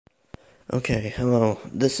Okay, hello.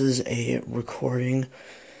 This is a recording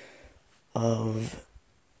of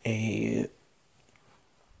a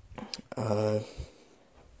uh,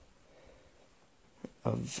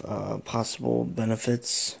 possible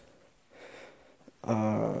benefits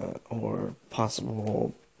or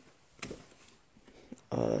possible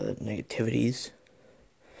negativities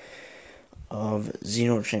of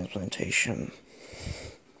xenotransplantation.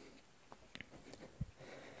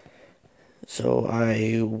 So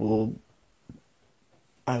I will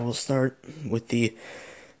start with the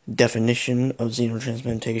definition of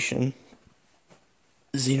xenotransplantation.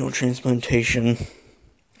 Xenotransplantation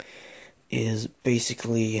is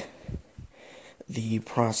basically the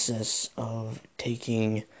process of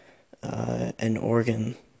taking an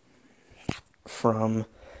organ from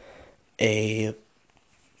a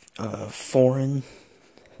foreign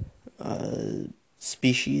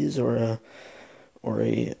species or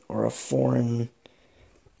a foreign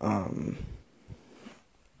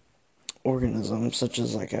organism, such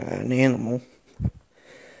as like an animal,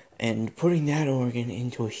 and putting that organ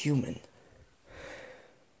into a human.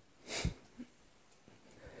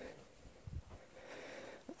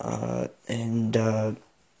 And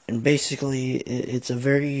basically, it's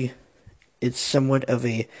somewhat of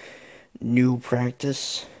a new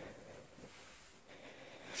practice.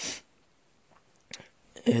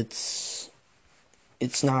 It's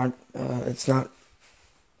not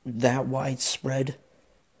that widespread.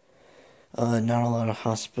 Not a lot of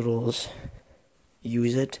hospitals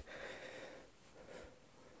use it,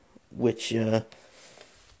 which to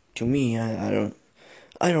me, I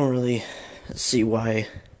don't really see why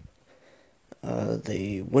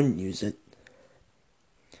they wouldn't use it,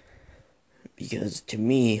 because to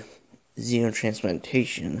me,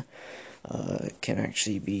 xenotransplantation can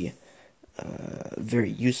actually be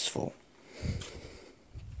very useful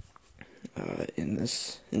in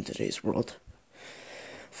today's world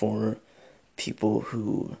for people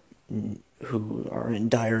who are in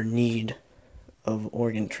dire need of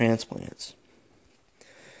organ transplants.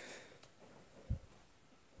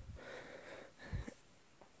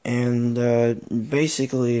 And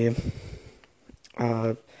basically,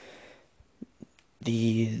 the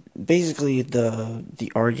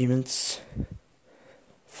arguments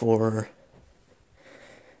for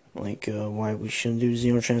why we shouldn't do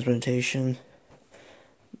xenotransplantation.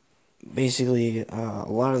 Basically, a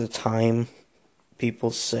lot of the time,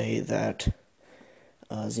 people say that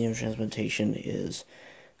xenotransplantation is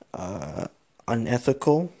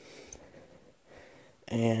unethical,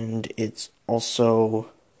 and it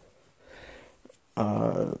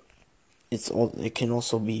can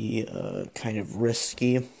also be kind of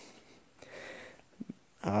risky.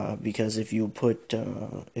 Because if you put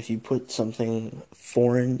something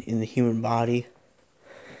foreign in the human body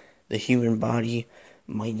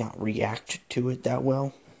might not react to it that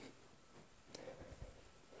well,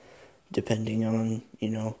 depending on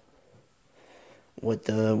what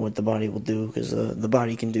the body will do, because the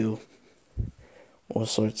body can do all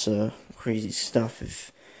sorts of crazy stuff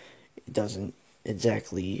if it doesn't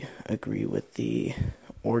exactly agree with the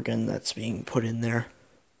organ that's being put in there.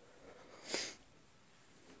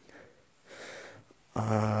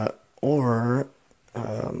 Or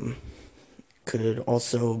could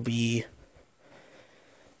also be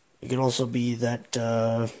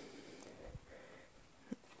that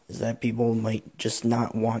people might just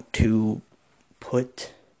not want to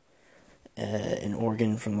put an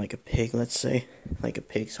organ from like a pig, let's say, like a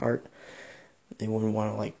pig's heart. They wouldn't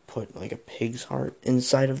want to put like a pig's heart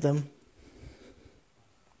inside of them.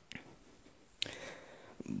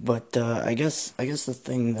 But I guess the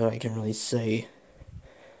thing that I can really say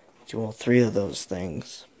to all three of those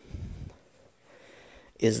things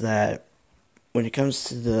is that when it comes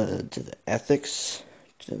to the ethics,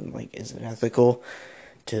 is it ethical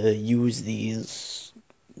to use these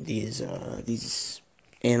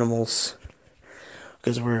animals?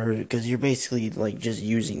 Because you're basically just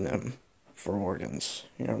using them for organs.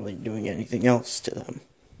 You're not really doing anything else to them.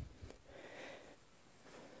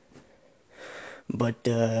 But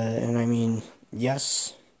and I mean,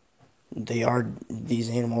 yes, these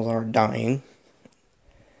animals are dying,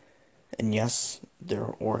 and yes, their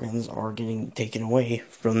organs are getting taken away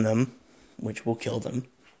from them, which will kill them.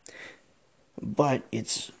 But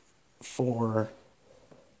it's for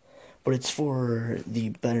the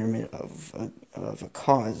betterment of a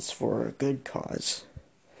cause, for a good cause.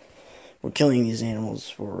 We're killing these animals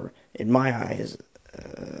for, in my eyes,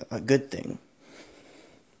 a good thing,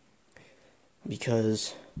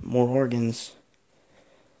 because more organs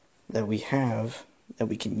that we have that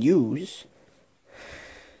we can use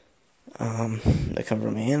that come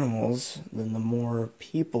from animals, then the more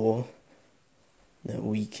people that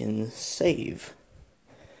we can save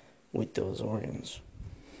with those organs.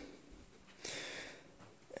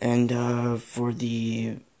 And for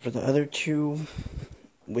the other two,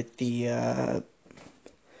 with the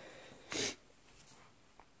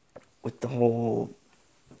whole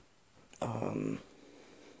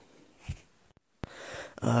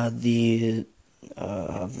the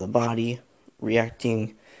body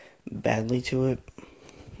reacting badly to it,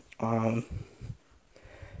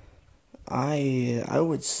 I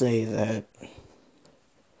would say that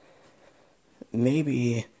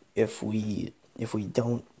maybe if we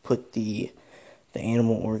don't put the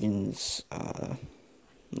animal organs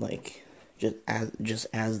like just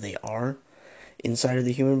as they are inside of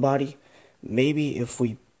the human body, maybe if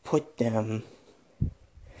we put them,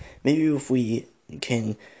 maybe if we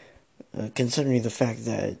can, considering the fact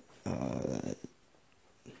that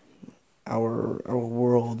our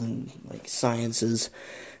world and like sciences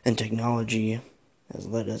and technology has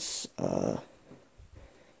let us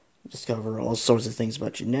discover all sorts of things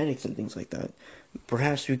about genetics and things like that.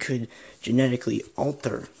 Perhaps we could genetically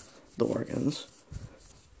alter the organs,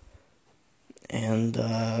 and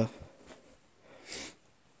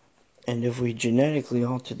if we genetically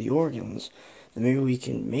alter the organs, then maybe we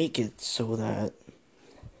can make it so that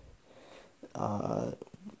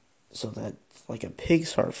like a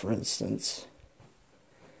pig's heart, for instance,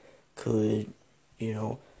 could, be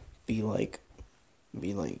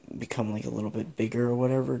become like a little bit bigger or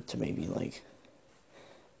whatever, to maybe like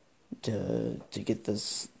to get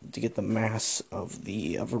the mass of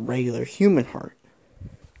a regular human heart.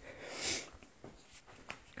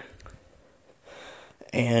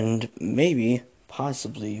 And maybe,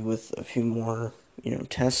 possibly, with a few more,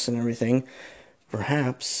 tests and everything,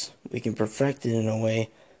 perhaps we can perfect it in a way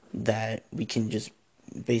that we can just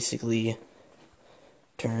basically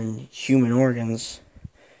turn human organs.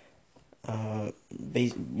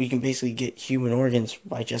 We can basically get human organs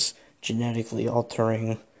by just genetically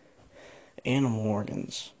altering animal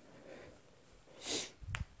organs.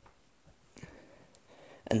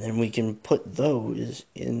 And then we can put those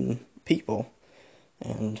in people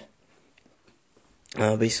and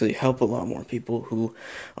basically help a lot more people who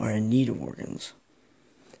are in need of organs.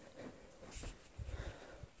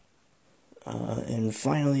 And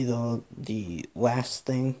finally, the last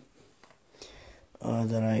thing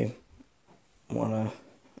that I want to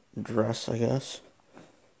address, I guess,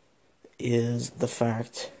 is the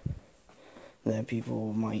fact that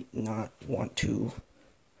people might not want to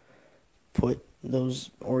put those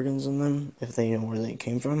organs in them if they know where they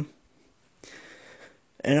came from.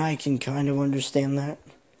 And I can kind of understand that.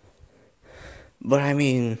 But I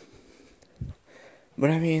mean,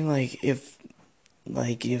 like, if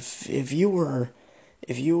you were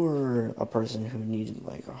a person who needed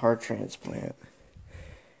like a heart transplant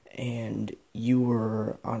and you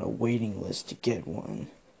were on a waiting list to get one,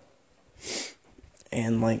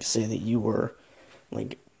 and like say that you were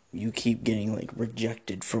like, you keep getting like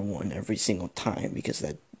rejected for one every single time, because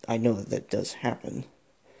I know that does happen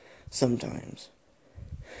sometimes,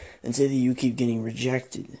 and say that you keep getting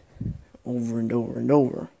rejected over and over and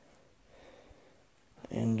over,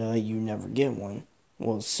 and you never get one,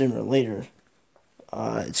 well, sooner or later,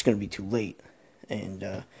 it's going to be too late, and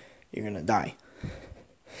you're going to die.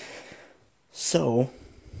 So,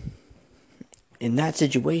 in that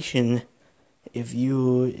situation, if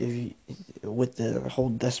you with the whole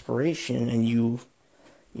desperation, and you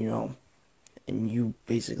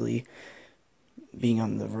basically being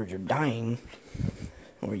on the verge of dying,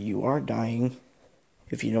 or you are dying,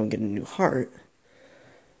 if you don't get a new heart,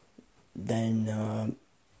 then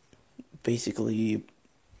basically,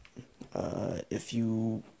 if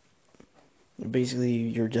you basically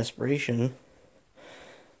your desperation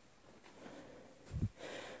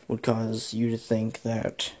would cause you to think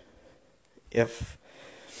that it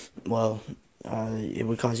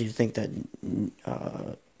would cause you to think that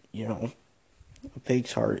a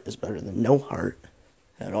pig's heart is better than no heart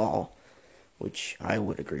at all, which I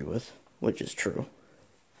would agree with, which is true.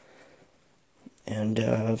 And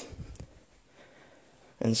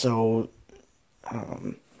so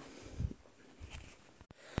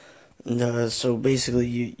so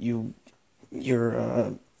basically you're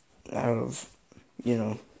out of,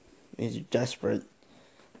 you're desperate.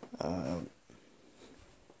 A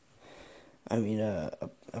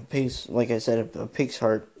pig's, like I said, a pig's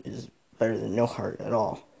heart is better than no heart at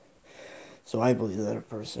all. So I believe that a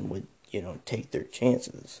person would, take their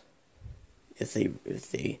chances if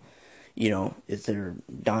they're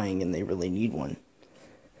dying and they really need one.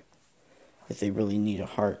 If they really need a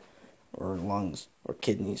heart, or lungs, or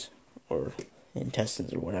kidneys, or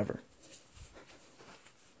intestines, or whatever.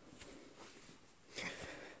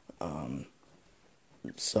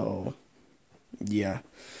 So, yeah,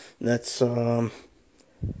 that's, I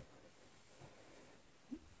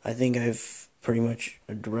think I've pretty much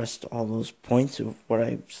addressed all those points of what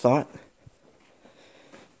I thought.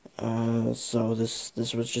 So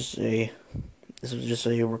this was just a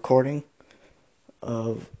recording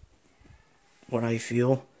of what I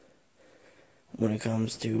feel when it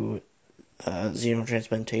comes to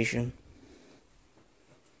xenotransplantation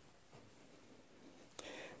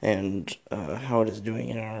and how it is doing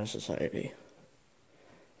in our society.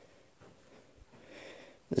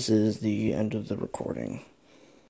 This is the end of the recording.